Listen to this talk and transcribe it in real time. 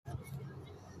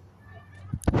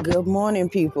Good morning,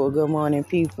 people. Good morning,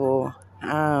 people.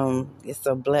 It's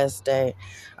a blessed day.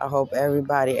 I hope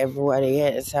everybody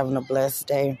is having a blessed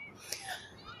day.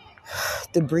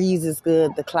 The breeze is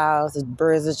good. The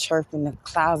birds are chirping. The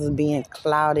clouds are being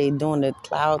cloudy, doing the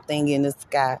cloud thing in the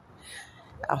sky.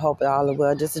 I hope all is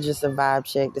well. This is just a vibe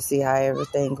check to see how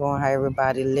everything going, how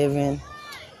everybody living.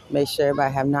 Make sure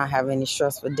everybody not have any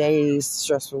stressful days,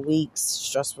 stressful weeks,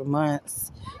 stressful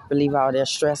months. Relieve all their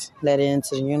stress, let it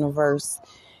into the universe.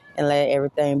 And let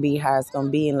everything be how it's going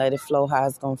to be and let it flow how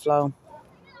it's going to flow.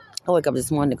 I wake up this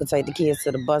morning to go take the kids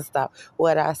to the bus stop.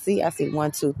 What I see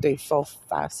 1, 2, 3, 4,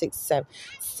 5, 6, 7.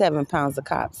 7 pounds of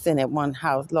cops sitting at one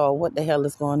house. Lord, what the hell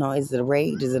is going on? Is it a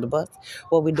raid? Is it a bus?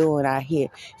 What we doing out here?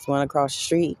 It's going across the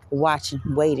street, watching,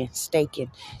 waiting, staking,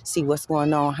 see what's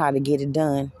going on, how to get it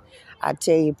done. I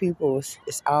tell you, people,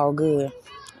 it's all good.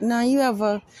 Now, you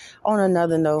ever, on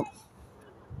another note,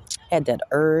 had that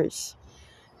urge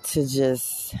to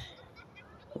just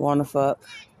want to fuck?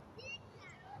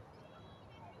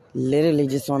 Literally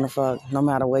just want to fuck, no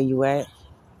matter where you at,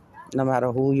 no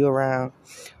matter who you around,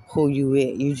 who you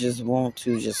with, you just want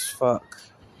to just fuck.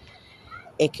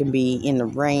 It can be in the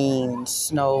rain,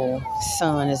 snow,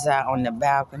 sun is out on the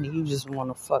balcony. You just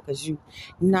want to fuck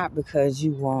not because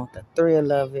you want the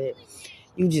thrill of it.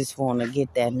 You just want to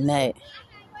get that nut.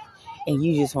 And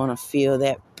you just want to feel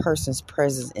that person's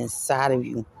presence inside of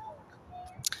you,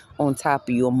 on top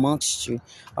of you, amongst you,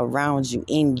 around you,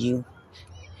 in you.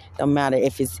 No matter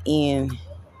if it's in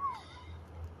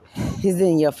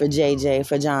your for JJ,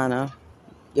 vagina,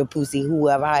 your pussy,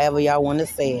 whoever, however y'all want to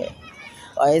say it.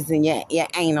 Or it's in your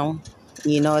anal.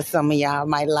 You know, some of y'all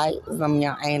might like, some of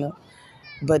y'all anal.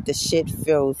 But the shit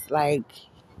feels like,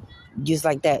 just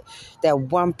like that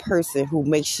one person who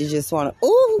makes you just want to,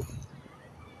 ooh,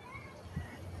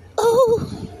 ooh.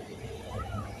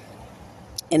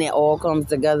 And it all comes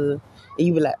together. And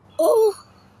you be like, ooh.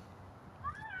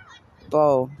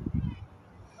 Bro,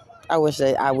 I wish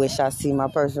I see my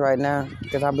person right now.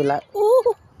 Because I'll be like,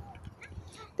 ooh.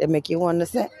 That make you want to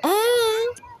say, ah.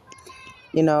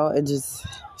 You know, it's just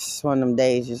one of them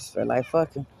days you just feel like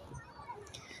fucking.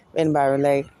 Anybody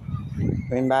relate?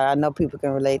 Anybody, I know people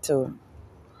can relate to it.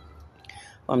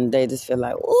 One of them days just feel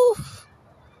like, ooh.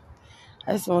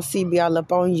 I just want to be all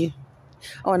up on you.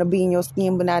 I want to be in your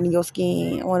skin, but not in your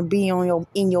skin. I want to be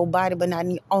in your body, but not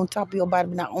on top of your body,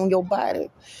 but not on your body.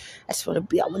 I want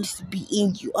to be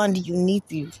in you, under you,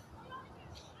 beneath you.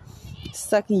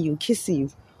 Sucking you, kissing you.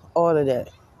 All of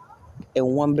that. In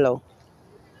one blow.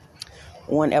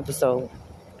 One episode.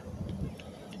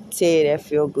 Tell you that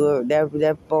feel good.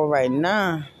 That boy right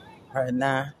now.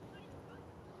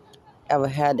 Ever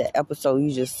had that episode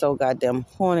you just so goddamn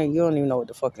horny you don't even know what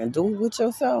to fucking do with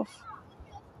yourself?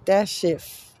 That shit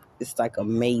is like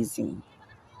amazing.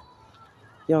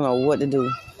 You don't know what to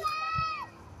do.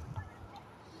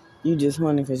 You just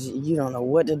horny because you don't know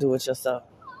what to do with yourself.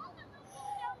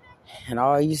 And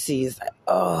all you see is like,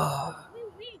 oh,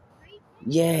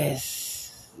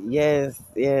 yes.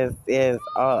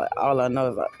 All I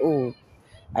know is like, ooh,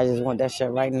 I just want that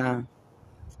shit right now.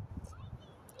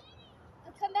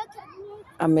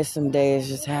 I miss some days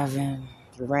just having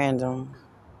random,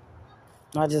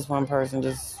 not just one person,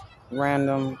 just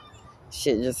random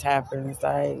shit just happens.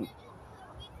 Like,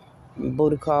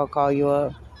 booty call you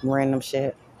up, random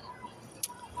shit.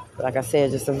 Like I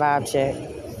said, just a vibe check.